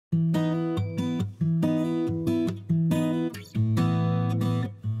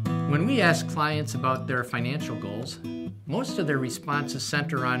we ask clients about their financial goals, most of their responses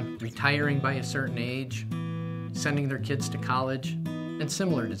center on retiring by a certain age, sending their kids to college, and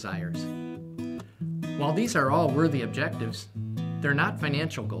similar desires. While these are all worthy objectives, they're not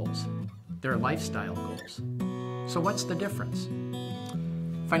financial goals. They're lifestyle goals. So what's the difference?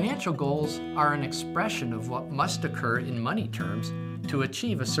 Financial goals are an expression of what must occur in money terms to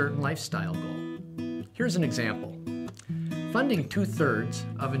achieve a certain lifestyle goal. Here's an example. Funding 2/3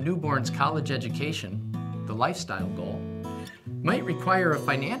 of a newborn's college education, the lifestyle goal, might require a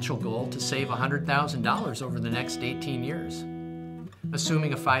financial goal to save $100,000 over the next 18 years.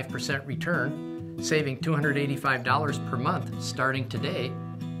 Assuming a 5% return, saving $285 per month starting today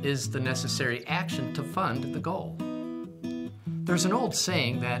is the necessary action to fund the goal. There's an old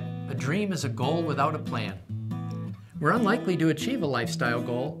saying that a dream is a goal without a plan. We're unlikely to achieve a lifestyle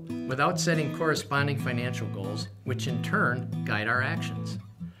goal without setting corresponding financial goals, which in turn guide our actions.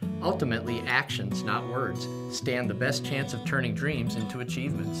 Ultimately, actions, not words, stand the best chance of turning dreams into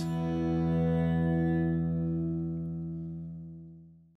achievements.